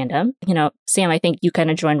Tumblr fandom. Sam, I think you kind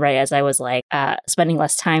of joined right as I was like spending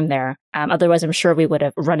less time there. Otherwise, I'm sure we would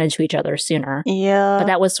have run into each other sooner. Yeah. But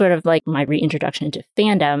that was sort of like my reintroduction to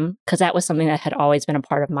fandom, because that was something that had always been a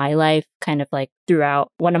part of my life, kind of like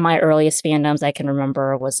throughout. One of my earliest fandoms I can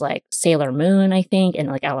remember was like Sailor Moon, I think, in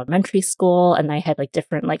like elementary school. And I had like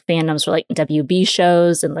different like fandoms for like WB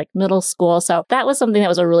shows and like middle school. So that was something that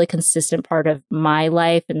was a really consistent part of my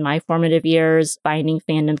life and my formative years, finding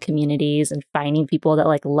fandom communities and finding people that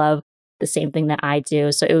like love the same thing that I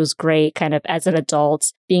do. So it was great kind of as an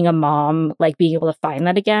adult, being a mom, like being able to find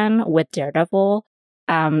that again with Daredevil.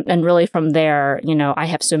 And really from there, I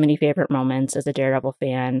have so many favorite moments as a Daredevil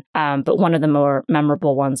fan. But one of the more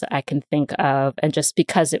memorable ones that I can think of, and just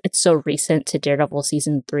because it's so recent to Daredevil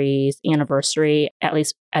season 3's anniversary, at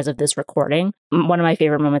least as of this recording, one of my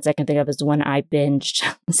favorite moments I can think of is when I binged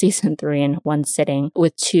season 3 in one sitting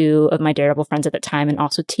with 2 of my Daredevil friends at the time, and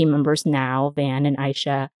also team members now, Van and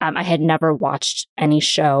Aisha. I had never watched any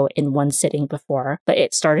show in one sitting before, but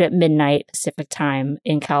it started at midnight Pacific time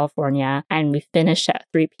in California, and we finished at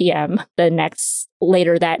 3 p.m.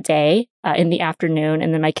 later that day in the afternoon,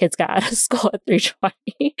 and then my kids got out of school at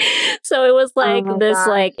 3:20. So it was like this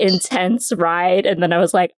like intense ride, and then I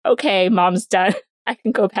was like, okay, mom's done. I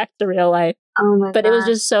can go back to real life. But it was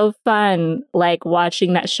just so fun, like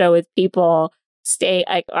watching that show with people.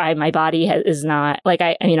 My body is not like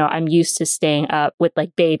I'm used to staying up with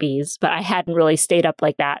like babies, but I hadn't really stayed up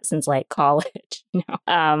like that since like college.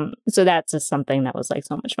 So that's just something that was like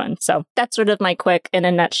so much fun. So that's sort of my quick, in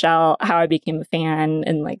a nutshell, how I became a fan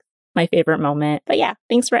and like my favorite moment. But yeah,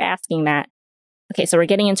 thanks for asking that. Okay, so we're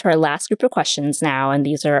getting into our last group of questions now, and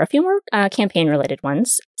these are a few more campaign-related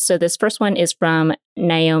ones. So this first one is from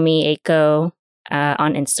Naomi Aiko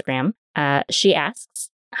on Instagram. She asks,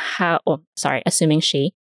 how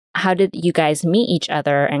did you guys meet each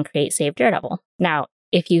other and create Save Daredevil? Now,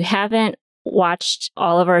 if you haven't watched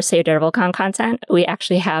all of our Save Daredevil content, we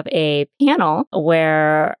actually have a panel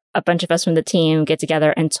where a bunch of us from the team get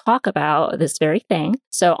together and talk about this very thing.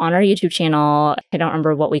 So on our YouTube channel, I don't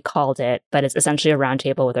remember what we called it, but it's essentially a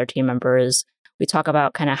roundtable with our team members. We talk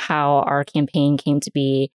about kind of how our campaign came to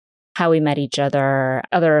be, how we met each other,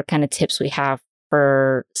 other kind of tips we have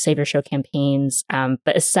for Save Your Show campaigns.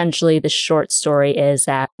 But essentially, the short story is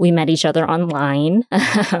that we met each other online.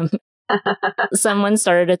 Someone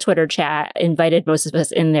started a Twitter chat, invited most of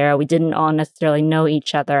us in there. We didn't all necessarily know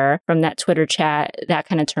each other. From that Twitter chat, that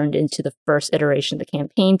kind of turned into the first iteration of the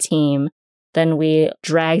campaign team. Then we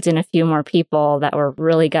dragged in a few more people that were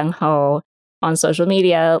really gung-ho on social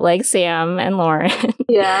media, like Sam and Lauren.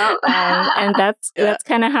 Yeah. And that's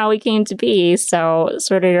kind of how we came to be. So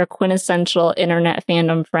sort of your quintessential internet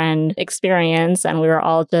fandom friend experience. And we were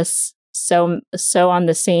all just so on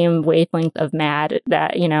the same wavelength of mad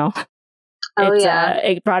that,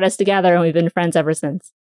 it brought us together, and we've been friends ever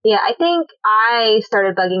since. Yeah, I think I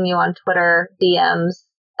started bugging you on Twitter DMs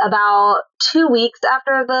about 2 weeks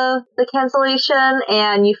after the cancellation,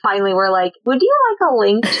 and you finally were like, would you like a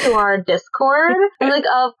link to our Discord? I'm like,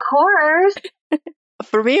 of course.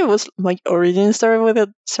 For me, it was my origin story with it.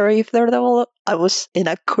 Sorry if Daredevil. I was in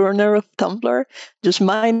a corner of Tumblr, just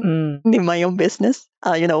minding my own business,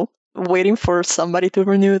 waiting for somebody to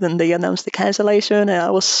renew. Then they announced the cancellation, and I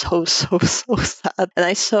was so sad. And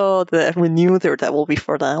I saw the renew Daredevil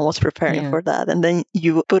before that. I was preparing for that. And then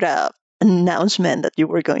you put an announcement that you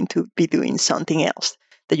were going to be doing something else,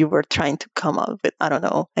 that you were trying to come up with. I don't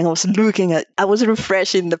know. And I was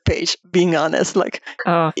refreshing the page, being honest. Like,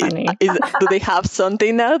 oh, honey. Do they have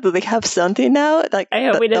something now? Like, I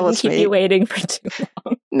hope we didn't keep you waiting for too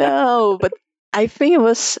long. No, but I think it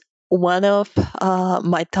was one of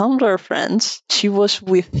my Tumblr friends. She was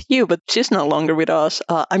with you, but she's no longer with us.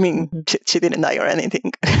 She didn't die or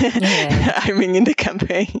anything. Yeah. I mean, in the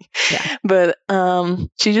campaign. Yeah. But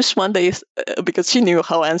she just one day, because she knew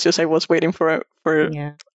how anxious I was waiting for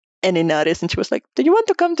any notice, and she was like, "Do you want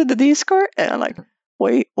to come to the Discord?" And I'm like,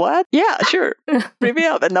 "Wait, what? Yeah, sure. Bring me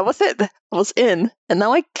up." And that was it. I was in. And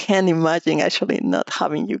now I can't imagine actually not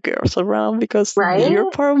having you girls around, because you're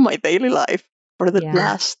part of my daily life for the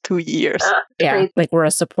last 2 years. Yeah, like we're a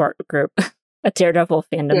support group. a Daredevil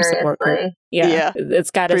fandom support group. Seriously. Yeah.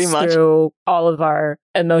 It's got us pretty much. through all of our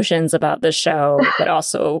emotions about the show, but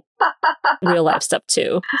also real life stuff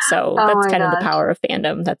too. So Oh that's my kind of the gosh. power of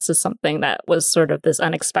fandom. That's just something that was sort of this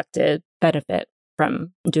unexpected benefit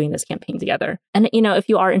from doing this campaign together. And, you know, if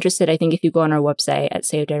you are interested, I think if you go on our website at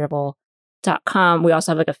SaveDaredevil.com, we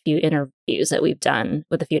also have like a few interviews that we've done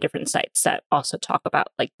with a few different sites that also talk about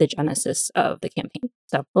like the genesis of the campaign.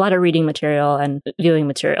 So a lot of reading material and viewing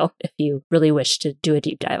material if you really wish to do a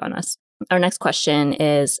deep dive on us. Our next question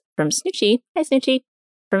is from Snoochie. Hi, Snoochie.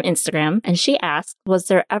 From Instagram. And she asked, was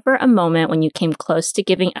there ever a moment when you came close to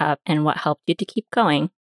giving up and what helped you to keep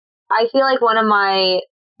going? I feel like one of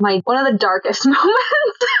the darkest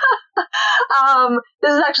moments.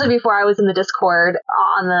 This is actually before I was in the Discord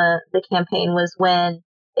on the campaign, was when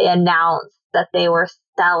they announced that they were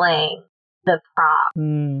selling the prop,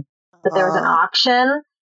 that there was an auction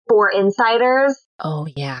for insiders. Oh,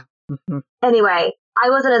 yeah. Mm-hmm. Anyway, I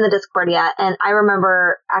wasn't in the Discord yet, and I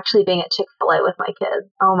remember actually being at Chick-fil-A with my kids.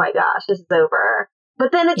 Oh my gosh, this is over.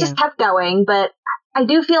 But then it just kept going. But I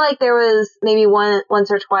do feel like there was maybe once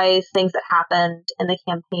or twice things that happened in the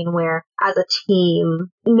campaign where, as a team,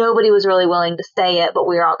 nobody was really willing to say it, but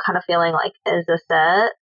we were all kind of feeling like, is this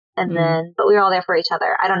it? And then, but we were all there for each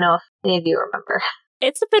other. I don't know if any of you remember.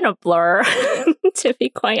 It's been a blur, to be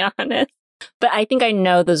quite honest. But I think I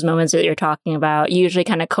know those moments that you're talking about usually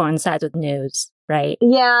kind of coincides with news, right?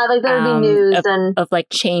 Yeah, like there would be news of like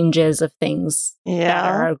changes of things that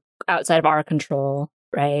are outside of our control,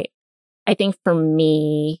 right? I think for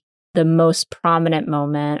me, the most prominent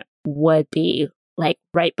moment would be like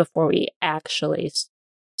right before we actually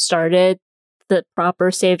started the proper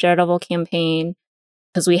Save Daredevil campaign,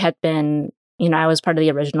 because we had been, you know, I was part of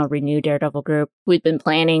the original Renew Daredevil group. We'd been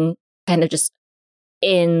planning kind of just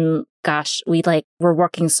we're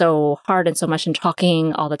working so hard and so much and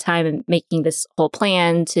talking all the time and making this whole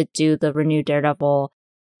plan to do the Renew Daredevil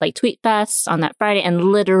like Tweet Fest on that Friday. And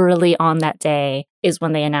literally on that day is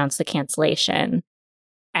when they announced the cancellation.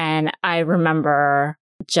 And I remember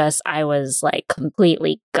I was like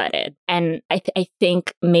completely gutted. And I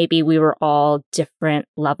think maybe we were all different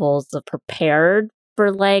levels of prepared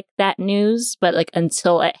for like that news. But like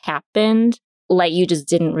until it happened, like you just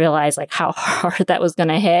didn't realize like how hard that was going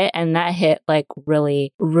to hit. And that hit like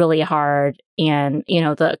really, really hard. And, you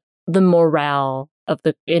know, the morale of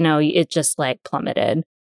it just like plummeted.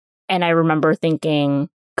 And I remember thinking,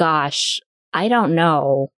 gosh, I don't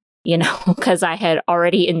know, you know, because I had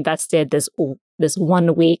already invested this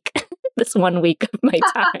 1 week, this 1 week of my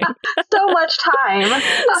time. So much time.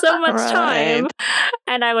 So much time.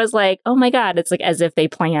 And I was like, oh my God, it's like as if they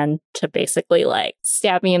planned to basically like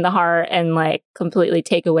stab me in the heart and like completely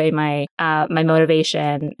take away my my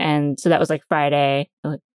motivation. And so that was like Friday.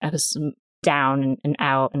 I was down and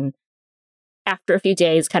out. And after a few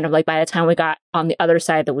days, kind of like by the time we got on the other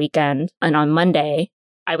side of the weekend and on Monday,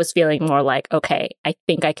 I was feeling more like, okay, I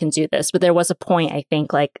think I can do this. But there was a point, I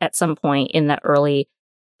think, like at some point in the early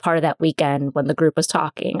part of that weekend when the group was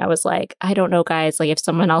talking, I was like, I don't know, guys, like if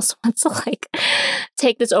someone else wants to like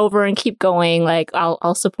take this over and keep going, like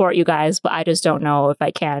I'll support you guys, but I just don't know if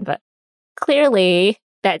I can. But clearly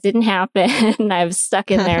that didn't happen. I've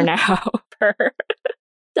stuck in there now for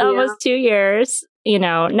almost 2 years. You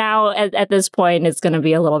know, now at this point, it's going to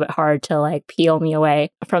be a little bit hard to like peel me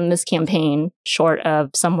away from this campaign, short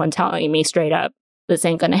of someone telling me straight up, this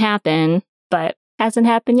ain't going to happen, but hasn't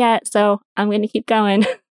happened yet. So I'm going to keep going.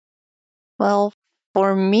 Well,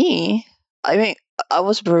 for me, I mean, I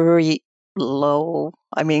was very low.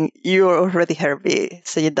 I mean, you already heard me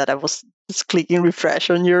saying that I was just clicking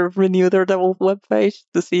refresh on your Renew Daredevil webpage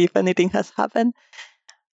to see if anything has happened.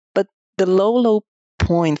 But the low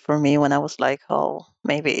point for me when I was like, oh,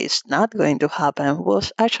 maybe it's not going to happen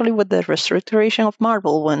was actually with the restructuration of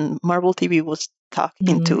Marvel when Marvel TV was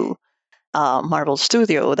talking to Marvel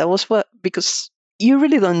Studio. That was because you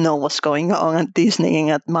really don't know what's going on at Disney and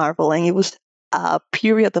at Marvel, and it was a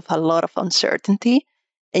period of a lot of uncertainty,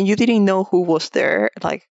 and you didn't know who was there.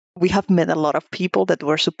 Like, we have met a lot of people that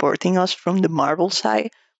were supporting us from the Marvel side.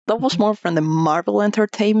 That was more from the Marvel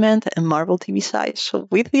Entertainment and Marvel TV side. So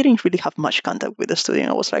we didn't really have much contact with the studio.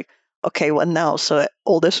 I was like, okay, what now? So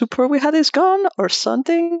all the support we had is gone or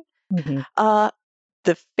something?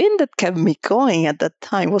 The thing that kept me going at that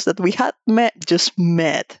time was that we had just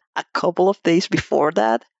met a couple of days before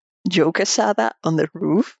that, Joe Quesada on the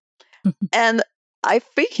roof. And I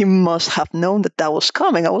think he must have known that was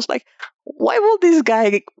coming. I was like, why would this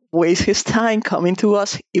guy waste his time coming to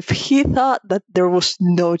us if he thought that there was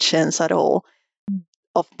no chance at all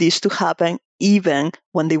of this to happen, even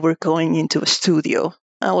when they were going into a studio?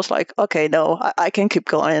 I was like, okay, no, I can keep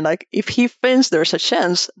going. Like, if he thinks there's a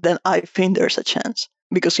chance, then I think there's a chance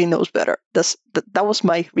because he knows better. That was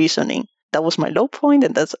my reasoning. That was my low point,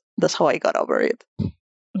 and that's how I got over it.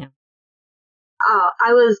 Yeah.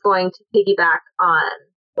 I was going to piggyback on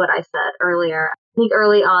what I said earlier. I think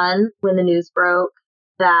early on when the news broke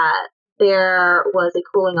that there was a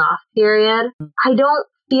cooling off period, I don't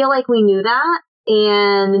feel like we knew that.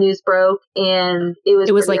 And the news broke, and it was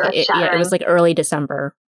like it was like early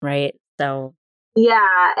December, right? So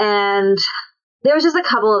yeah, and there was just a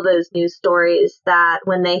couple of those news stories that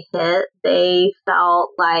when they hit, they felt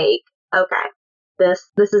like, okay, this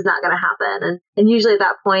is not going to happen. And usually at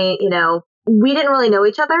that point, we didn't really know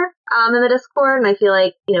each other in the Discord, and I feel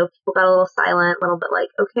like people got a little silent, a little bit like,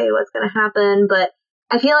 okay, what's going to happen? But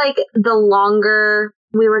I feel like the longer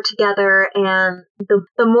we were together and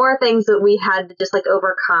the more things that we had to just like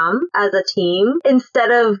overcome as a team,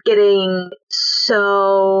 instead of getting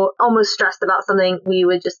so almost stressed about something, we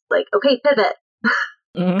would just like, okay, pivot.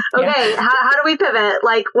 Mm-hmm. Okay, yeah. how do we pivot?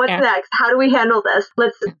 Like, what's next? How do we handle this?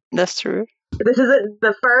 That's true. This isn't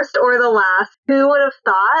the first or the last. Who would have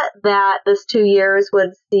thought that this 2 years would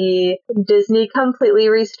see Disney completely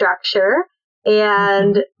restructure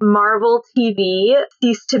and Marvel TV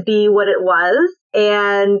cease to be what it was,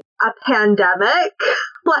 and a pandemic?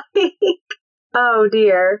 Like, oh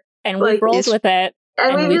dear. And we rolled with it.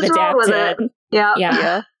 And we've just rolled with it.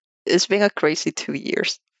 Yeah. It's been a crazy 2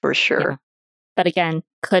 years, for sure. Yeah. But again,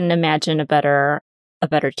 couldn't imagine a better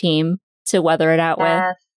team to weather it out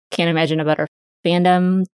with. Can't imagine a better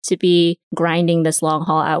fandom to be grinding this long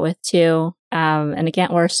haul out with too. And again,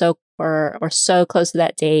 we're so close to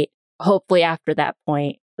that date. Hopefully after that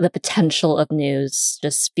point, the potential of news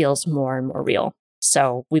just feels more and more real.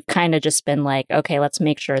 So we've kind of just been like, okay, let's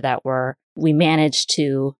make sure that we manage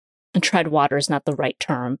to tread water is not the right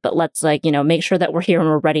term, but let's make sure that we're here and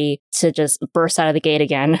we're ready to just burst out of the gate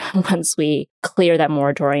again once we clear that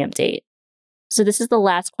moratorium date. So this is the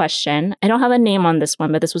last question. I don't have a name on this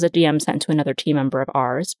one, but this was a DM sent to another team member of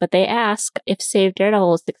ours. But they ask, if Save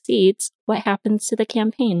Daredevil succeeds, what happens to the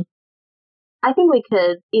campaign? I think we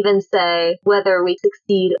could even say whether we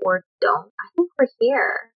succeed or don't. I think we're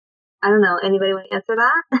here. I don't know. Anybody want to answer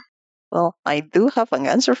that? Well, I do have an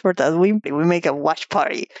answer for that. We make a watch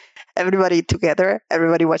party. Everybody together,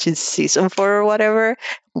 everybody watching season 4 or whatever.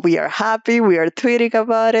 We are happy. We are tweeting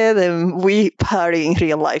about it, and we party in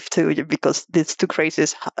real life too, because these 2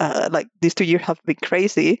 crazies, these 2 years have been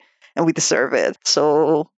crazy, and we deserve it.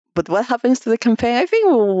 So, but what happens to the campaign? I think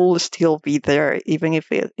we will still be there, even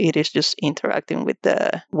if it is just interacting with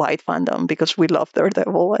the white fandom, because we love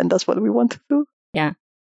Daredevil, and that's what we want to do. Yeah.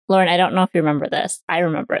 Lauren, I don't know if you remember this. I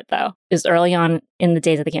remember it, though. It was early on in the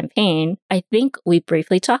days of the campaign. I think we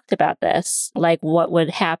briefly talked about this, like what would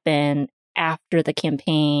happen after the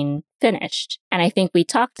campaign finished. And I think we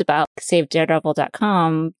talked about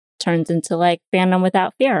SaveDaredevil.com turns into like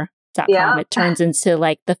FandomWithoutFear.com. Yeah. It turns into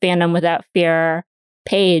like the Fandom Without Fear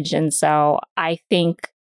page. And so I think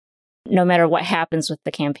no matter what happens with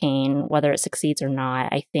the campaign, whether it succeeds or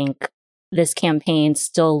not, I think this campaign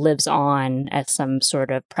still lives on as some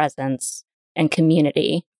sort of presence and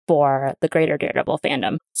community for the greater Daredevil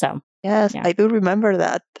fandom. So, yes, yeah. I do remember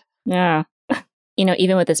that. Yeah.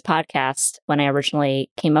 Even with this podcast, when I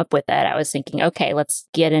originally came up with it, I was thinking, okay, let's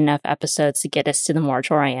get enough episodes to get us to the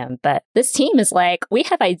moratorium. But this team is like, we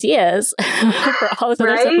have ideas for all this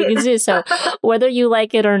other stuff we can do. So whether you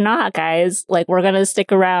like it or not, guys, like we're going to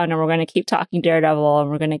stick around and we're going to keep talking Daredevil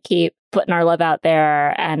and we're going to keep putting our love out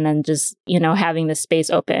there and then just, having the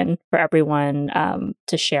space open for everyone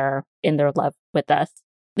to share in their love with us.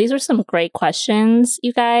 These are some great questions,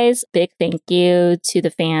 you guys. Big thank you to the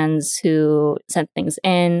fans who sent things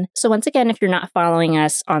in. So once again, if you're not following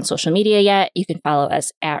us on social media yet, you can follow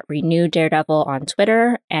us at Renew Daredevil on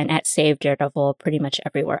Twitter and at Save Daredevil pretty much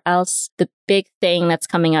everywhere else. The big thing that's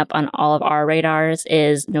coming up on all of our radars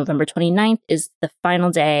is November 29th is the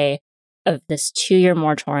final day of this 2-year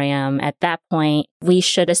moratorium. At that point, we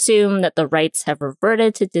should assume that the rights have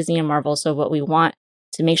reverted to Disney and Marvel. So what we want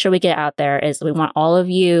to make sure we get out there is we want all of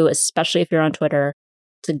you, especially if you're on Twitter,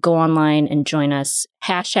 to go online and join us.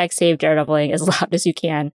 Hashtag Save Daredeviling as loud as you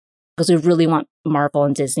can, because we really want Marvel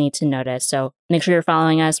and Disney to notice. So make sure you're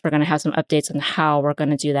following us. We're going to have some updates on how we're going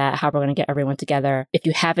to do that, how we're going to get everyone together. If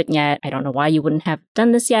you haven't yet, I don't know why you wouldn't have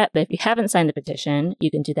done this yet, but if you haven't signed the petition, you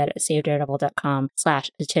can do that at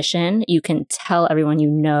SaveDaredevil.com/petition. You can tell everyone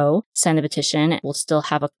sign the petition. We'll still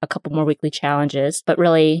have a couple more weekly challenges, but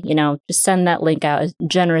really, just send that link out as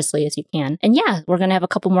generously as you can. And yeah, we're going to have a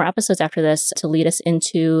couple more episodes after this to lead us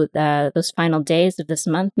into those final days of this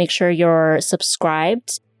month. Make sure you're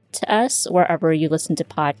subscribed to us wherever you listen to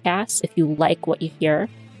podcasts. If you like what you hear,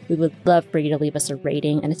 we would love for you to leave us a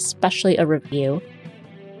rating and especially a review.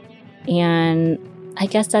 And I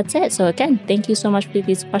guess that's it. So again, thank you so much for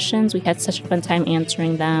these questions. We had such a fun time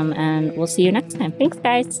answering them, and we'll see you next time. Thanks,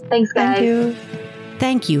 guys. Thanks, guys. Thank you.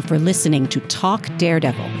 Thank you for listening to Talk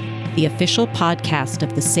Daredevil, the official podcast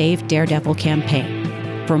of the Save Daredevil campaign.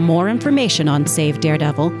 For more information on Save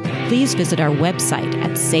Daredevil, please visit our website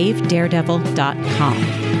at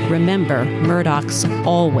savedaredevil.com. Remember, Murdochs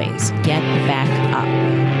always get back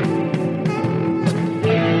up.